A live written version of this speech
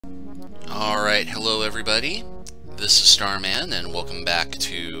Alright, hello everybody. This is Starman, and welcome back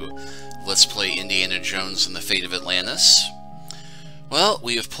to Let's Play Indiana Jones and the Fate of Atlantis. Well,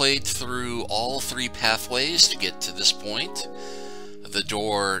 we have played through all three pathways to get to this point, the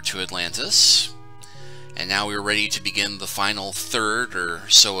door to Atlantis, and now we're ready to begin the final third or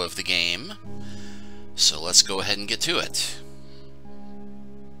so of the game. So let's go ahead and get to it.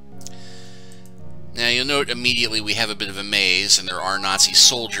 Now you'll note immediately we have a bit of a maze, and there are Nazi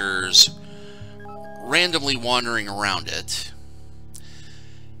soldiers randomly wandering around it.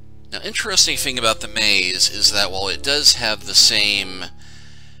 Now, interesting thing about the maze is that while it does have the same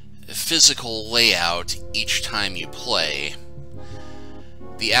physical layout each time you play,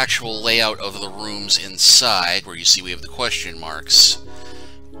 the actual layout of the rooms inside, where you see we have the question marks,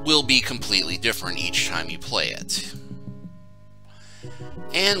 will be completely different each time you play it.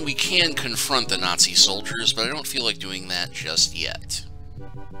 And we can confront the Nazi soldiers, but I don't feel like doing that just yet.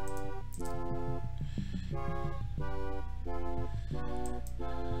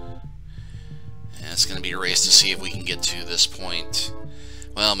 And it's going to be a race to see if we can get to this point.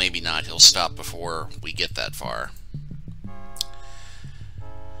 Well, maybe not. He'll stop before we get that far.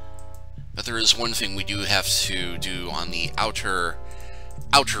 But there is one thing we do have to do on the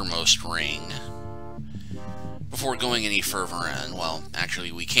outermost ring before going any further in. Well,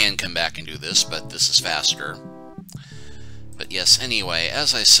 actually, we can come back and do this, but this is faster. But yes, anyway,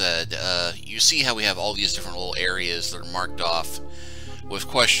 as I said, you see how we have all these different little areas that are marked off with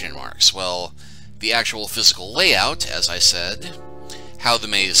question marks. Well, the actual physical layout, as I said, how the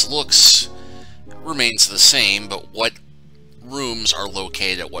maze looks, remains the same, but what rooms are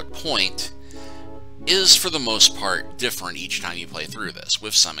located at what point is, for the most part, different each time you play through this,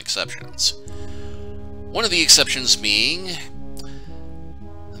 with some exceptions. One of the exceptions being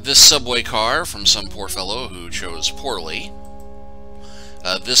this subway car from some poor fellow who chose poorly.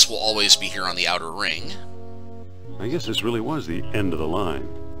 This will always be here on the Outer Ring. I guess this really was the end of the line.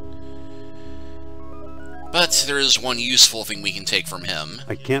 But there is one useful thing we can take from him.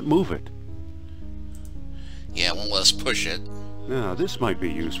 I can't move it. Yeah, it won't let us push it. Now, this might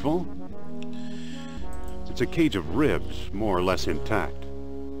be useful. It's a cage of ribs, more or less intact.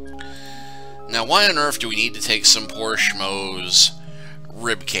 Now, why on earth do we need to take some poor schmo's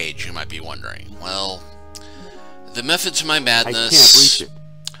rib cage, you might be wondering? Well, the method to my madness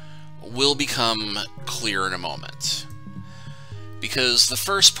will become clear in a moment. Because the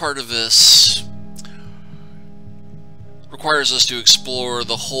first part of this requires us to explore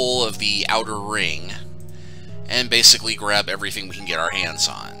the whole of the Outer Ring and basically grab everything we can get our hands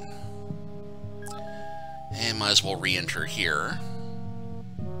on. And might as well re-enter here.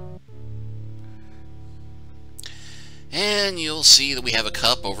 And you'll see that we have a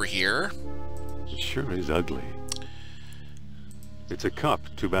cup over here. It sure is ugly. It's a cup.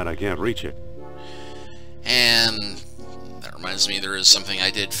 Too bad I can't reach it. And that reminds me there is something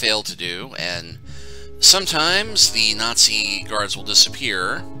I did fail to do, and sometimes the Nazi guards will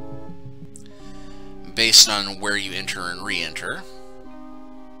disappear based on where you enter and re-enter.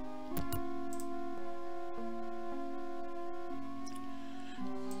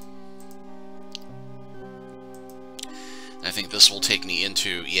 I think this will take me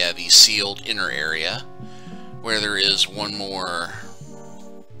into, yeah, the sealed inner area, where there is one more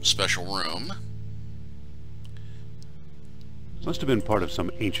special room. Must have been part of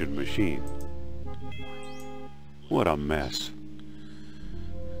some ancient machine. What a mess.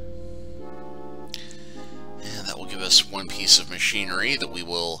 And that will give us one piece of machinery that we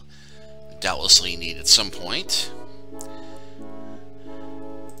will doubtlessly need at some point.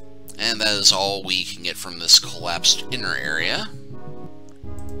 And that is all we can get from this collapsed inner area.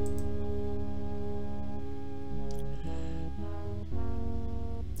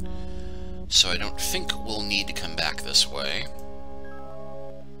 So I don't think we'll need to come back this way.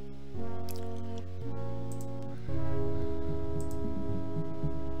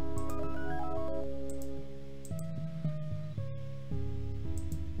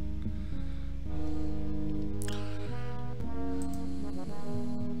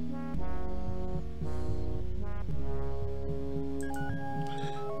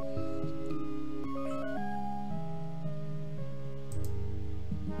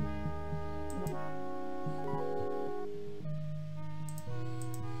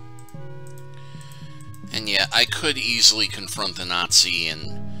 And yeah, I could easily confront the Nazi,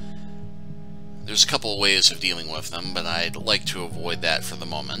 and there's a couple of ways of dealing with them, but I'd like to avoid that for the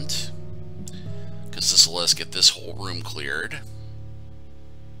moment, because this will let us get this whole room cleared.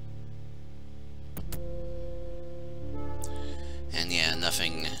 And yeah,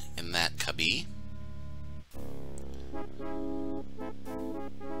 nothing in that cubby.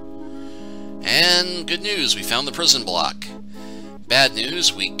 And good news, we found the prison block. Bad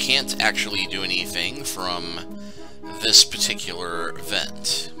news, we can't actually do anything from this particular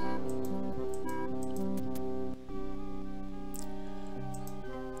vent.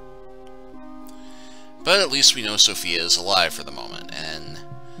 But at least we know Sophia is alive for the moment, and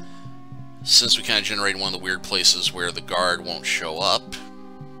since we kind of generated one of the weird places where the guard won't show up,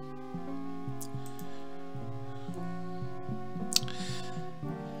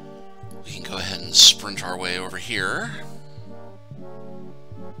 we can go ahead and sprint our way over here.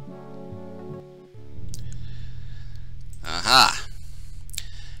 Aha!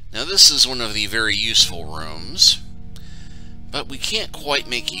 Now this is one of the very useful rooms, but we can't quite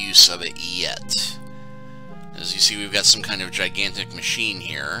make use of it yet. As you see, we've got some kind of gigantic machine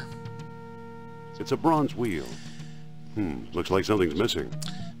here. It's a bronze wheel. Looks like something's missing.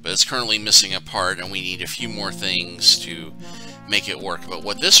 But it's currently missing a part, and we need a few more things to make it work. But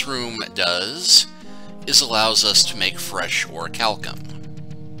what this room does is allows us to make fresh orichalcum.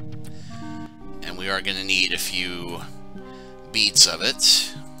 And we are going to need a few beads of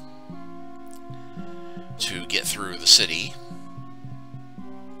it to get through the city.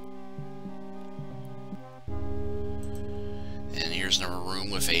 And here's another room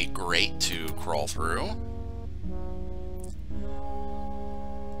with a grate to crawl through.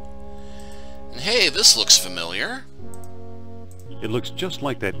 And hey, this looks familiar. It looks just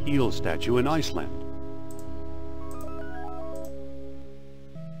like that eel statue in Iceland.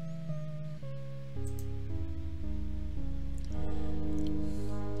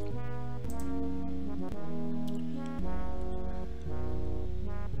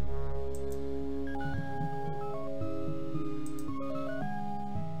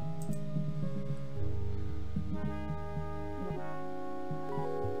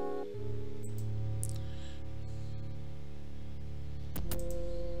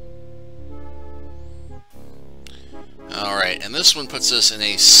 Alright, and this one puts us in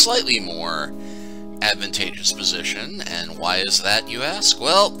a slightly more advantageous position. And why is that, you ask?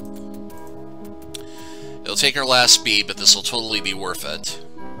 Well, it'll take our last speed, but this will totally be worth it.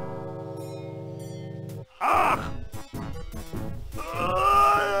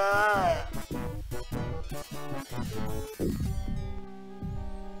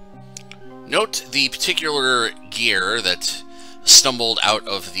 Note the particular gear that stumbled out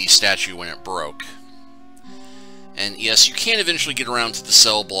of the statue when it broke. And yes, you can eventually get around to the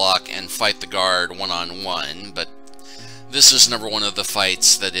cell block and fight the guard one-on-one, but this is another one of the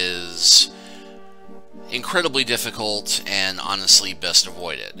fights that is incredibly difficult and honestly best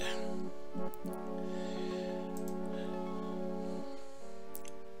avoided.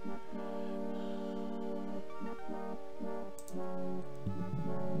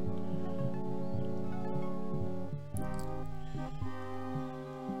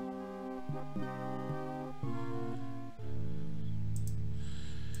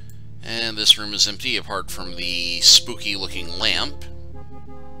 And this room is empty apart from the spooky looking lamp.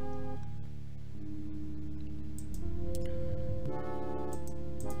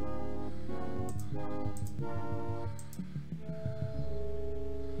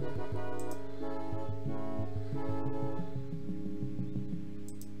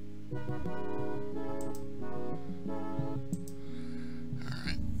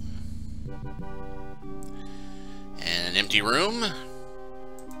 Alright. And an empty room.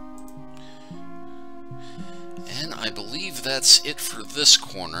 And I believe that's it for this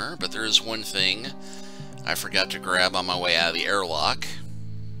corner, but there is one thing I forgot to grab on my way out of the airlock.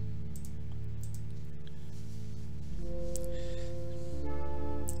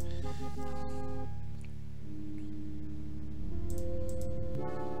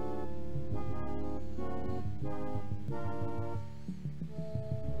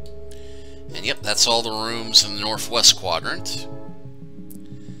 And yep, that's all the rooms in the northwest quadrant.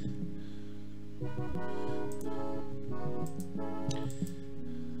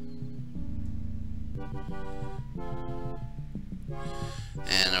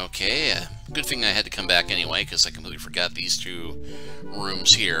 And okay, good thing I had to come back anyway, because I completely forgot these two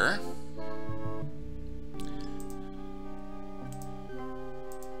rooms here.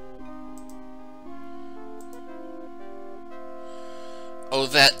 Oh,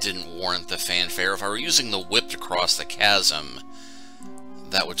 that didn't warrant the fanfare. If I were using the whip to cross the chasm,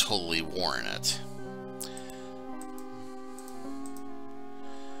 that would totally warrant it.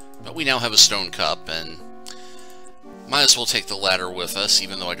 But we now have a stone cup, and might as well take the ladder with us,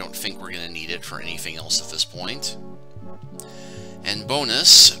 even though I don't think we're going to need it for anything else at this point. And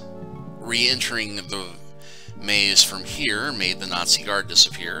bonus, re-entering the maze from here made the Nazi guard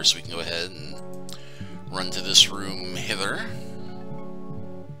disappear, so we can go ahead and run to this room hither.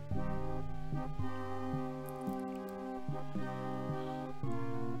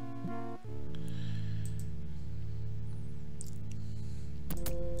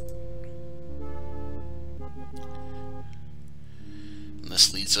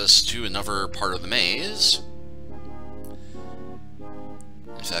 this leads us to another part of the maze.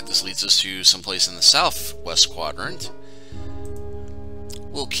 In fact, this leads us to someplace in the southwest quadrant.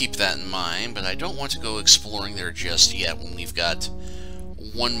 We'll keep that in mind, but I don't want to go exploring there just yet when we've got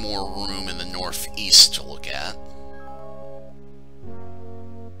one more room in the northeast to look at.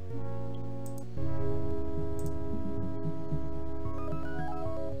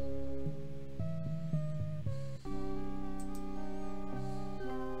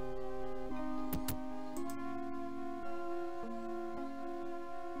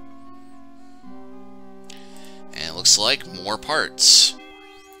 Looks like more parts,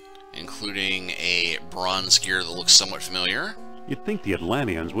 including a bronze gear that looks somewhat familiar. You'd think the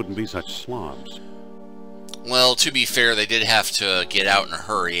Atlanteans wouldn't be such slobs. Well, to be fair, they did have to get out in a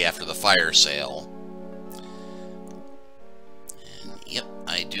hurry after the fire sale. And, yep,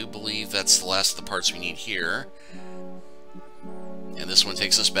 I do believe that's the last of the parts we need here. And this one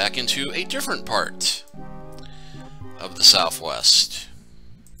takes us back into a different part of the Southwest.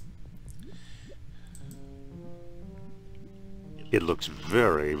 It looks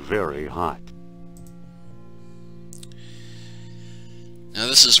very, very hot. Now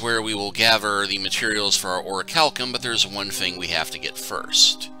this is where we will gather the materials for our orichalcum, but there's one thing we have to get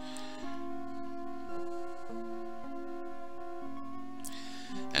first.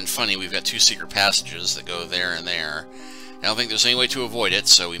 And funny, we've got two secret passages that go there and there. I don't think there's any way to avoid it,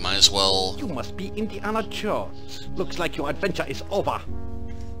 so we might as well... You must be Indiana Jones. Looks like your adventure is over.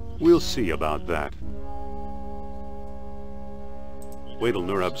 We'll see about that. Wait till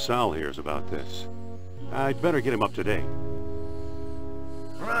Nurab Sal hears about this. I'd better get him up to date.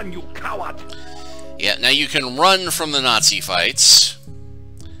 Run, you coward! Yeah, now you can run from the Nazi fights.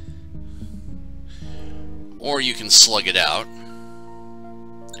 Or you can slug it out.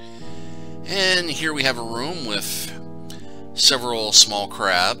 And here we have a room with several small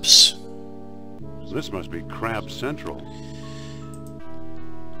crabs. This must be Crab Central.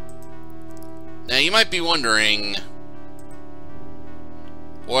 Now you might be wondering,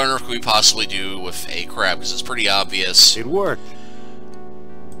 what on earth could we possibly do with a crab? Because it's pretty obvious. It worked.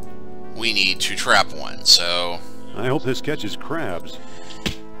 We need to trap one, so... I hope this catches crabs.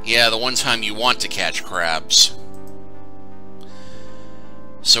 Yeah, the one time you want to catch crabs.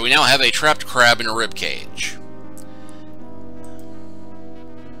 So we now have a trapped crab in a rib cage.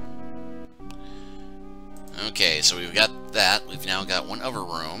 Okay, so we've got that. We've now got one other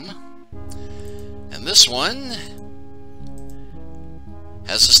room. And this one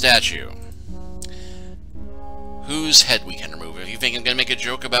has a statue. Whose head we can remove. If you think I'm going to make a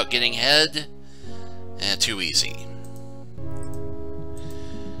joke about getting head, too easy.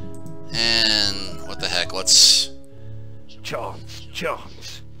 And what the heck, let's... Jones,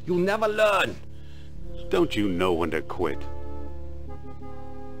 you'll never learn. Don't you know when to quit?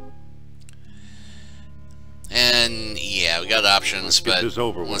 And yeah, we got options, but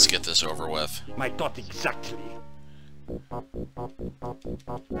let's get this over with. My thought exactly.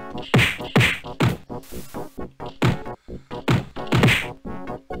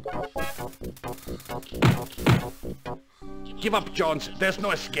 Give up, Jones. There's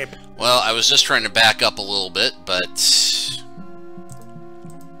no escape. Well, I was just trying to back up a little bit, but...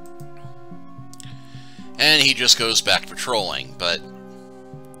 And he just goes back patrolling, but...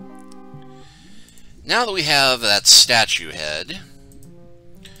 Now that we have that statue head,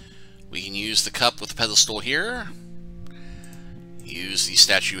 we can use the cup with the pedestal here. Use the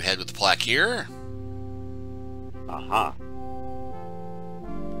statue head with the plaque here. Aha.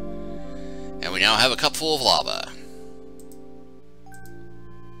 And we now have a cup full of lava.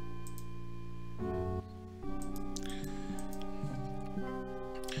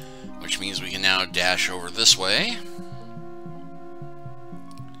 Which means we can now dash over this way.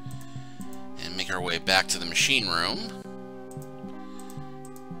 And make our way back to the machine room.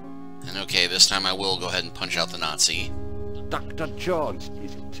 And okay, this time I will go ahead and punch out the Nazi. Dr. Jones,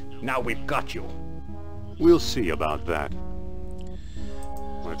 is it? Now we've got you. We'll see about that.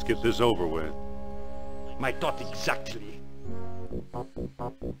 Let's get this over with. My thought exactly.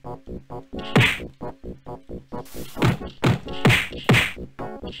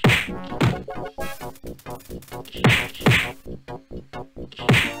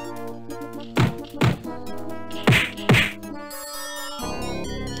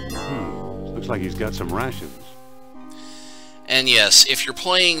 Looks like he's got some rations. And yes, if you're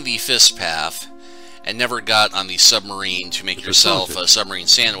playing the Fist Path and never got on the submarine to make yourself a submarine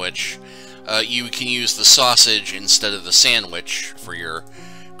sandwich, you can use the sausage instead of the sandwich for your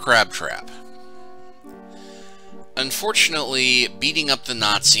crab trap. Unfortunately, beating up the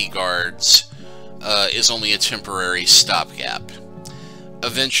Nazi guards is only a temporary stopgap.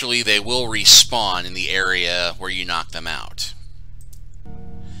 eventually they will respawn in the area where you knock them out.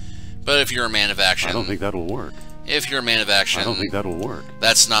 But if you're a man of action... I don't think that'll work. If you're a man of action... I don't think that'll work.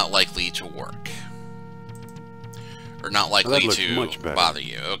 That's not likely to work. Or not likely to bother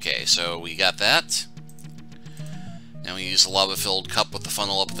you. Okay, so we got that. Now we use the lava-filled cup with the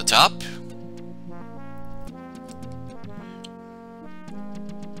funnel up at the top.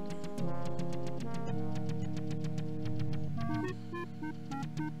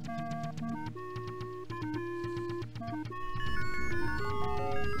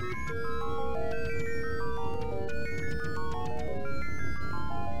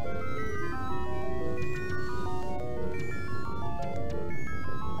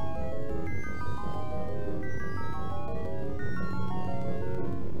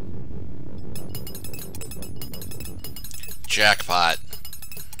 Jackpot.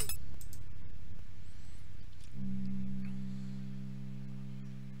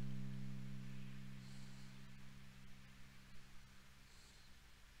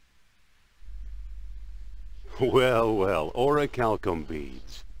 Well, well, orichalcum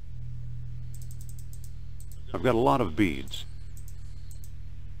beads. I've got a lot of beads.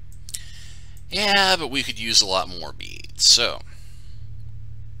 Yeah, but we could use a lot more beads, so...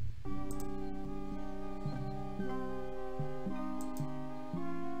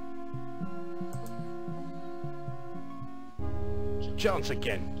 Chance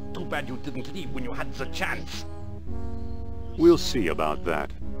again. Too bad you didn't leave when you had the chance. We'll see about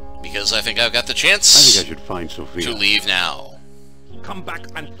that. Because I think I've got the chance I think I should find Sophia. to leave now. Come back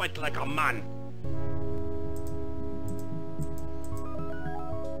and fight like a man.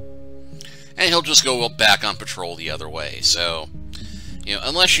 And he'll just go back on patrol the other way, so... You know,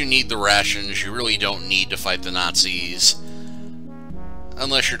 unless you need the rations, you really don't need to fight the Nazis.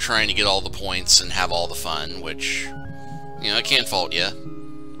 Unless you're trying to get all the points and have all the fun, which... You know, I can't fault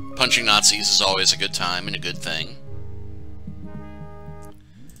you. Punching Nazis is always a good time and a good thing.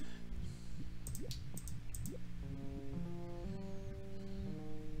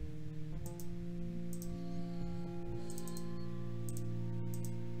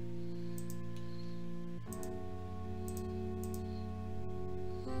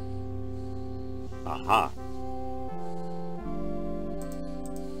 Aha.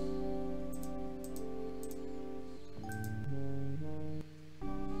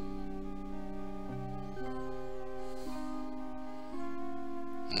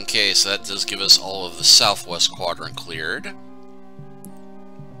 Okay, so that does give us all of the southwest quadrant cleared.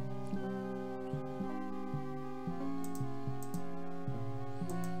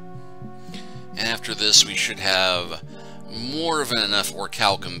 And after this, we should have more than enough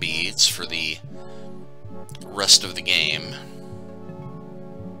orichalcum beads for the rest of the game.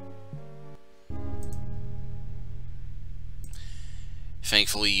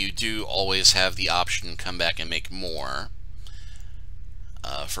 Thankfully, you do always have the option to come back and make more.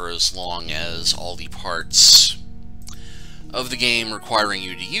 For as long as all the parts of the game requiring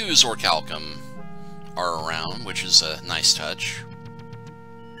you to use orichalcum are around, which is a nice touch.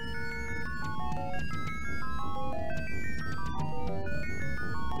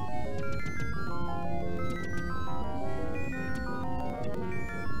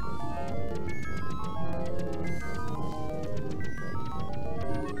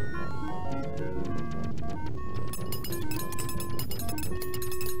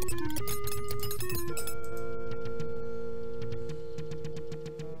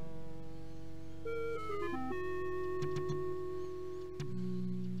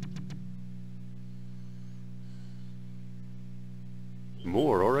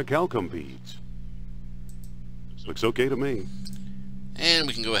 More orichalcum beads. Looks okay to me. And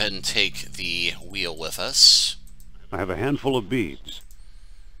we can go ahead and take the wheel with us. I have a handful of beads.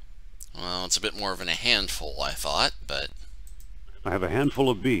 Well, it's a bit more than a handful, I thought, but... I have a handful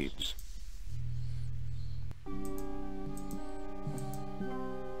of beads.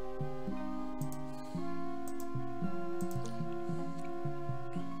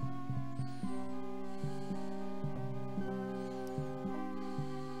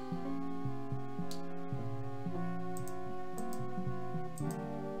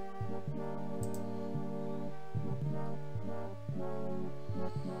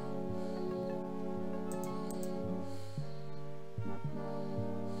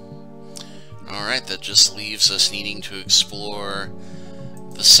 Alright, that just leaves us needing to explore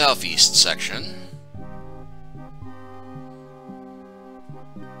the southeast section.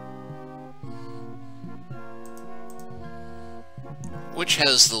 Which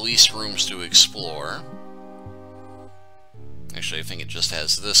has the least rooms to explore. Actually, I think it just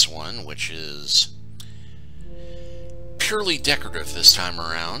has this one, which is purely decorative this time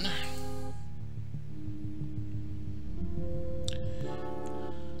around.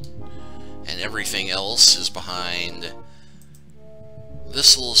 And everything else is behind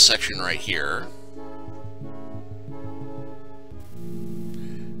this little section right here.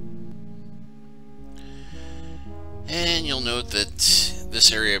 And you'll note that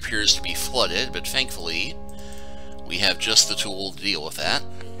this area appears to be flooded, but thankfully we have just the tool to deal with that.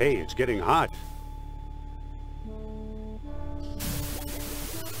 Hey, it's getting hot.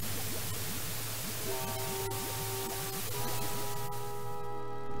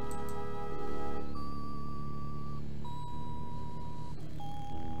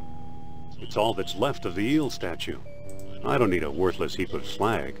 It's all that's left of the eel statue. I don't need a worthless heap of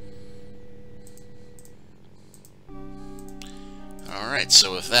slag. Alright,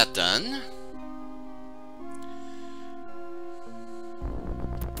 so with that done,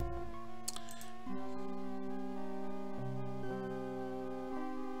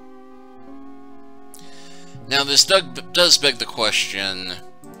 now this does beg the question,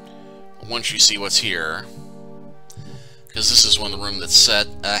 once you see what's here, because this is one of the room that's set,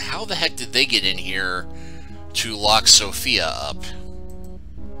 how the heck did they get in here to lock Sophia up?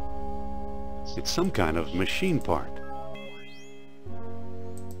 It's some kind of machine part.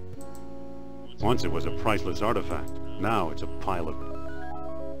 Once it was a priceless artifact. Now it's a pile of...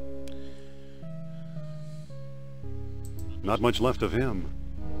 Not much left of him.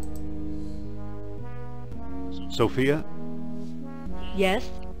 Sophia? Yes?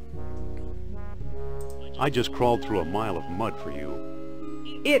 I just crawled through a mile of mud for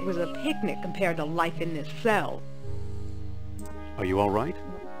you. It was a picnic compared to life in this cell. Are you all right?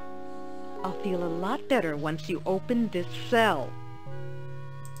 I'll feel a lot better once you open this cell.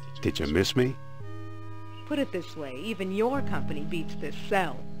 Did you miss me? Put it this way, even your company beats this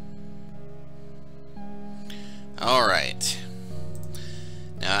cell. Alright.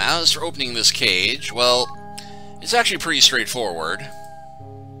 Now, as for opening this cage, well, it's actually pretty straightforward.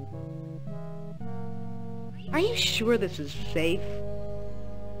 Are you sure this is safe?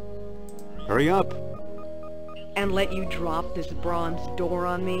 Hurry up. And let you drop this bronze door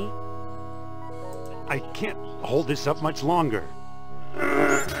on me? I can't hold this up much longer.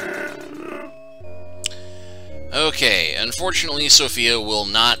 Okay, unfortunately, Sophia will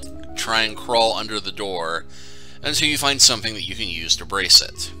not try and crawl under the door until you find something that you can use to brace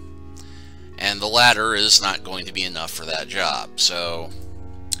it. And the ladder is not going to be enough for that job, so...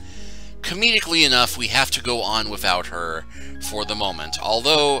 comedically enough, we have to go on without her for the moment,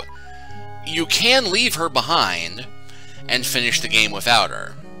 although you can leave her behind and finish the game without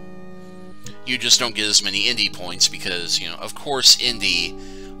her. You just don't get as many indie points because, you know, of course Indy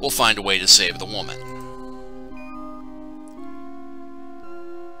will find a way to save the woman.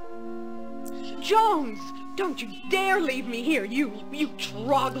 Jones! Don't you dare leave me here, you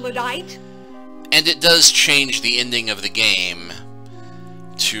troglodyte! And it does change the ending of the game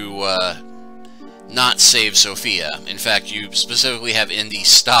to not save Sophia. In fact, you specifically have Indy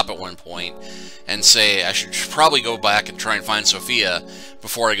stop at one point and say, I should probably go back and try and find Sophia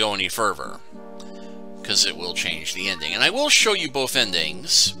before I go any further, because it will change the ending. And I will show you both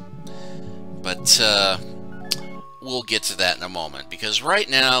endings, but we'll get to that in a moment, because right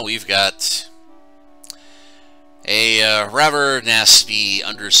now we've got a rather nasty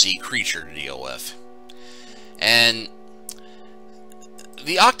undersea creature to deal with. And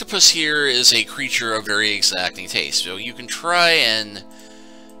the octopus here is a creature of very exacting taste, so you can try and...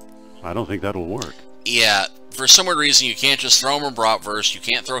 I don't think that'll work. Yeah, for some weird reason you can't just throw him a bratwurst, you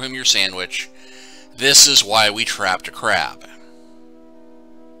can't throw him your sandwich. This is why we trapped a crab.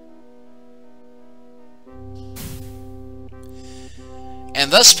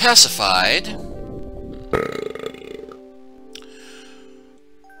 And thus pacified,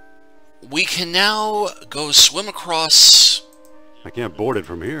 we can now go swim across... I can't board it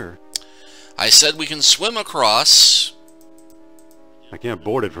from here. I said we can swim across... I can't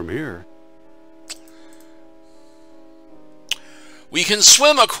board it from here. We can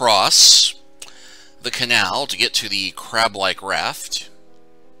swim across the canal to get to the crab-like raft,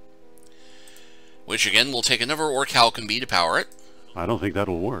 which again will take another orichalcum bee to power it. I don't think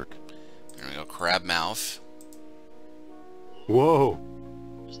that'll work. There we go, crab mouth. Whoa!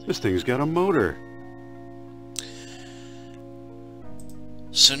 This thing's got a motor.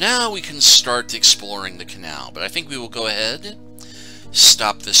 So now we can start exploring the canal, but I think we will go ahead,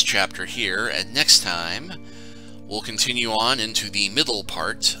 stop this chapter here, and next time we'll continue on into the middle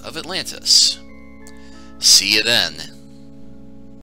part of Atlantis. See you then.